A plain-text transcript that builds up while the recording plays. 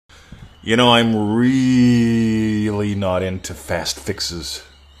You know, I'm really not into fast fixes.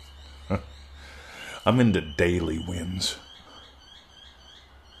 I'm into daily wins.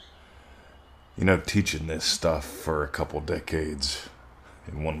 You know, teaching this stuff for a couple decades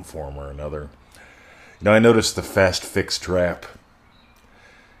in one form or another. You know, I noticed the fast fix trap.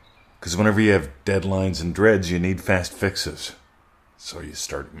 Because whenever you have deadlines and dreads, you need fast fixes. So you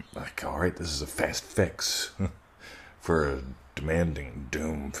start like, all right, this is a fast fix for a demanding,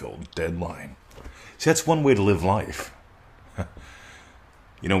 doom-filled deadline. See, that's one way to live life.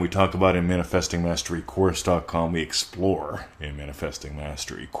 You know, we talk about in ManifestingMasteryCourse.com, we explore in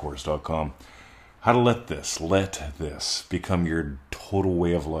ManifestingMasteryCourse.com how to let this become your total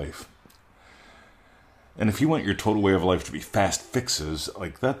way of life. And if you want your total way of life to be fast fixes,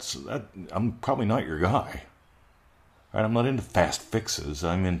 like I'm probably not your guy. Right? I'm not into fast fixes.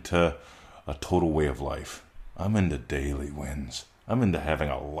 I'm into a total way of life. I'm into daily wins. I'm into having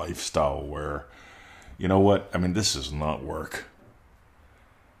a lifestyle where, you know what? I mean, this is not work.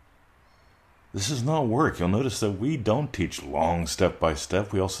 This is not work. You'll notice that we don't teach long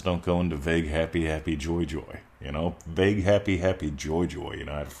step-by-step. We also don't go into vague, happy, happy, joy, joy. You know, vague, happy, happy, joy, joy. You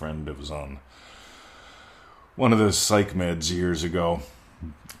know, I had a friend that was on one of those psych meds years ago.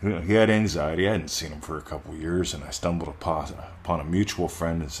 He had anxiety. I hadn't seen him for a couple years, and I stumbled upon a mutual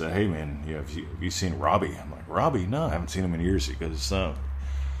friend and said, "Hey, man, have you seen Robbie?" I'm like, "Robbie? No, I haven't seen him in years." He goes,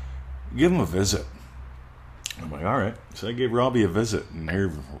 "Give him a visit." I'm like, all right. So I gave Robbie a visit, and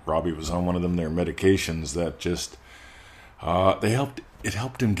here Robbie was on one of their medications that just it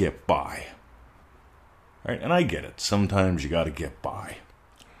helped him get by. Right? And I get it. Sometimes you got to get by.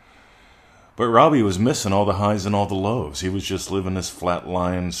 But Robbie was missing all the highs and all the lows. He was just living this flat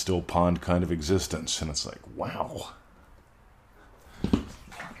line, still pond kind of existence. And it's like, wow.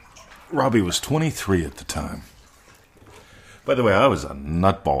 Robbie was 23 at the time. By the way, I was a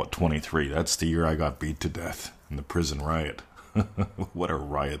nutball at 23. That's the year I got beat to death in the prison riot. What a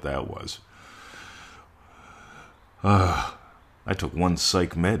riot that was. I took one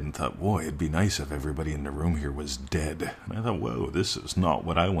psych med and thought, boy, it'd be nice if everybody in the room here was dead. And I thought, whoa, this is not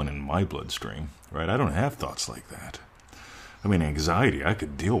what I want in my bloodstream. Right? I don't have thoughts like that. I mean, anxiety, I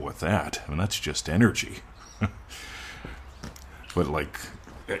could deal with that. I mean, that's just energy. But like,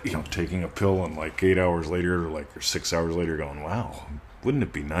 you know, taking a pill and like 8 hours later, or 6 hours later going, wow, wouldn't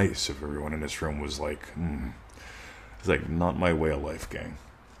it be nice if everyone in this room was like, It's like, not my way of life, gang.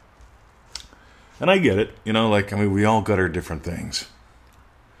 And I get it, you know, like, I mean, we all got our different things.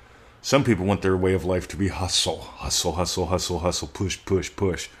 Some people want their way of life to be hustle, push, push,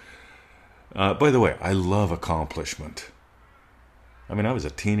 push. By the way, I love accomplishment. I mean, I was a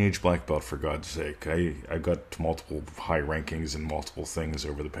teenage black belt, for God's sake. I got multiple high rankings in multiple things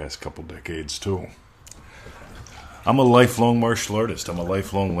over the past couple decades, too. I'm a lifelong martial artist. I'm a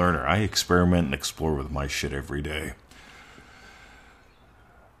lifelong learner. I experiment and explore with my shit every day.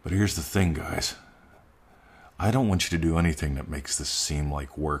 But here's the thing, guys. I don't want you to do anything that makes this seem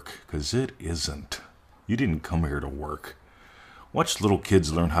like work, because it isn't. You didn't come here to work. Watch little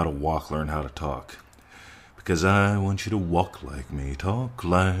kids learn how to walk, learn how to talk. Because I want you to walk like me, talk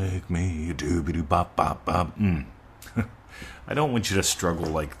like me, doobie-doo-bop-bop-bop. I don't want you to struggle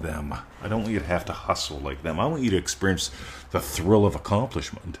like them. I don't want you to have to hustle like them. I want you to experience the thrill of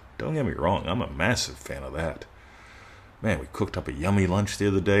accomplishment. Don't get me wrong, I'm a massive fan of that. Man, we cooked up a yummy lunch the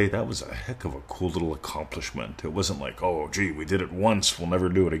other day. That was a heck of a cool little accomplishment. It wasn't like, oh, gee, we did it once, we'll never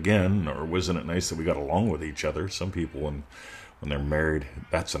do it again. Or wasn't it nice that we got along with each other? Some people, when they're married,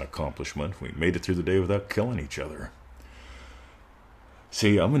 that's an accomplishment. We made it through the day without killing each other.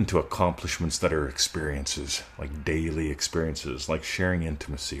 See, I'm into accomplishments that are experiences, like daily experiences, like sharing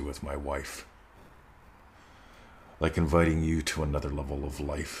intimacy with my wife, like inviting you to another level of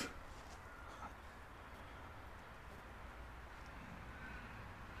life.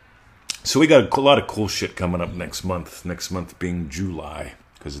 So we got a lot of cool shit coming up next month. Next month being July,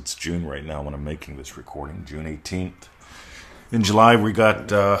 because it's June right now when I'm making this recording, June 18th. In July, we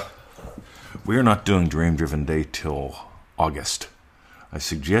are not doing Dream Driven Day till August. I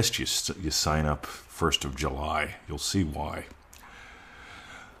suggest you sign up 1st of July. You'll see why.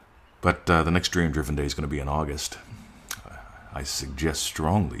 But the next Dream Driven Day is going to be in August. I suggest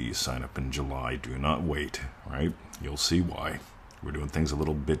strongly you sign up in July. Do not wait, right? You'll see why. We're doing things a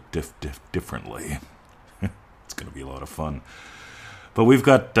little bit differently. It's going to be a lot of fun. But we're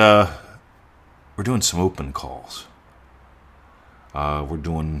doing some open calls. We're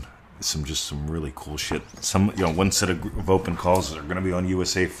doing some really cool shit. One set of open calls are going to be on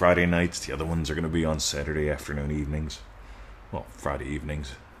USA Friday nights. The other ones are going to be on Saturday afternoon evenings. Well, Friday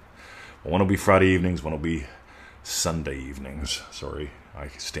evenings. One will be Friday evenings. One will be Sunday evenings. Sorry. I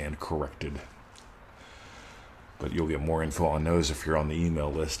stand corrected. But you'll get more info on those if you're on the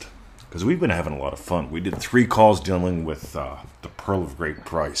email list. Because we've been having a lot of fun. We did 3 calls dealing with the Pearl of Great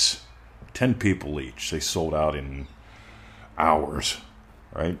Price. 10 people each. They sold out in hours,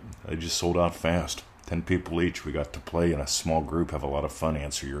 right? They just sold out fast. 10 people each. We got to play in a small group, have a lot of fun,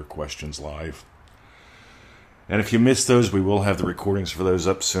 answer your questions live. And if you missed those, we will have the recordings for those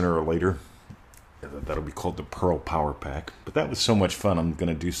up sooner or later. That'll be called the Pearl Power Pack. But that was so much fun, I'm going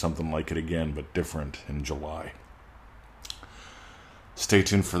to do something like it again, but different in July. Stay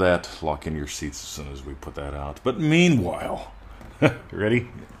tuned for that. Lock in your seats as soon as we put that out. But meanwhile, ready?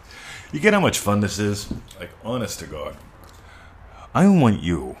 You get how much fun this is? Like, honest to God. I want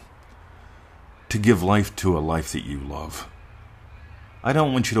you to give life to a life that you love. I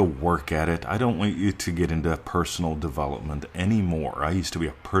don't want you to work at it. I don't want you to get into personal development anymore. I used to be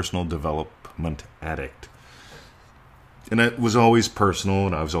a personal development addict. And it was always personal,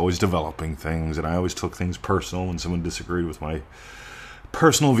 and I was always developing things, and I always took things personal when someone disagreed with my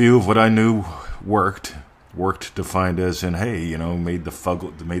personal view of what I knew worked defined as in, hey, you know, made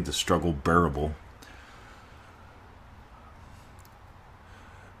the struggle bearable.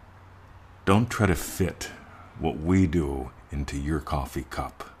 Don't try to fit what we do into your coffee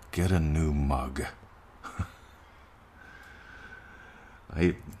cup. Get a new mug.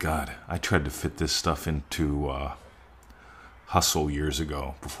 I tried to fit this stuff into Hustle years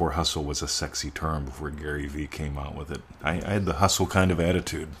ago, before Hustle was a sexy term, before Gary Vee came out with it. I had the hustle kind of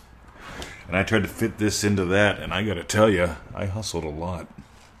attitude. And I tried to fit this into that, and I gotta tell you, I hustled a lot.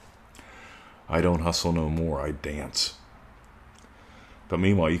 I don't hustle no more, I dance. But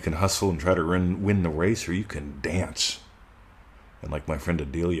meanwhile, you can hustle and try to win the race, or you can dance. And like my friend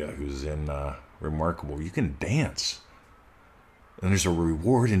Adelia, who's in Remarkable, you can dance. And there's a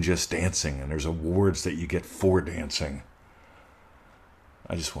reward in just dancing, and there's awards that you get for dancing.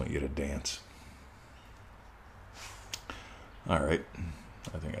 I just want you to dance. All right.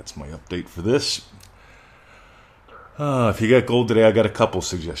 I think that's my update for this. If you got gold today, I got a couple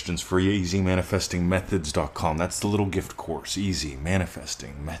suggestions for you. EasyManifestingMethods.com. That's the little gift course.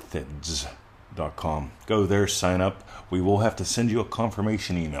 EasyManifestingMethods.com. Go there, sign up. We will have to send you a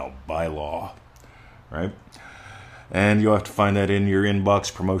confirmation email by law. Right? And you'll have to find that in your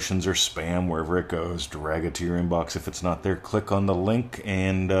inbox, promotions, or spam, wherever it goes. Drag it to your inbox. If it's not there, click on the link,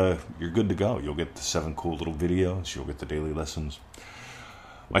 and you're good to go. You'll get the 7 cool little videos. You'll get the daily lessons.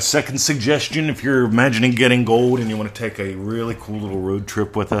 My second suggestion, if you're imagining getting gold and you want to take a really cool little road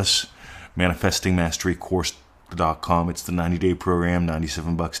trip with us, ManifestingMasteryCourse.com. It's the 90-day program,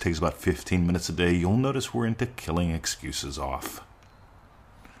 $97. Takes about 15 minutes a day. You'll notice we're into killing excuses off.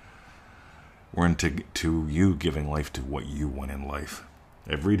 We're into you giving life to what you want in life.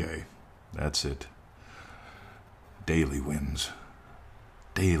 Every day. That's it. Daily wins.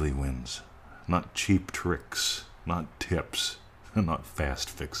 Daily wins. Not cheap tricks. Not tips. Not fast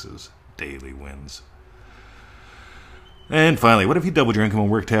fixes. Daily wins. And finally, what if you doubled your income and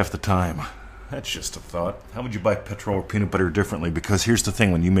worked half the time? That's just a thought. How would you buy petrol or peanut butter differently? Because here's the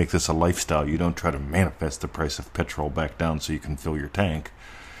thing, when you make this a lifestyle, you don't try to manifest the price of petrol back down so you can fill your tank.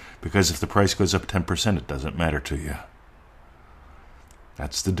 Because if the price goes up 10%, it doesn't matter to you.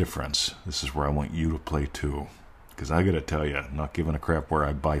 That's the difference. This is where I want you to play too. Because I gotta tell you, not giving a crap where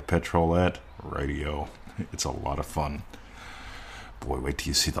I buy petrol at, radio. It's a lot of fun. Boy, wait till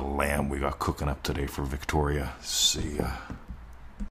you see the lamb we got cooking up today for Victoria. See ya.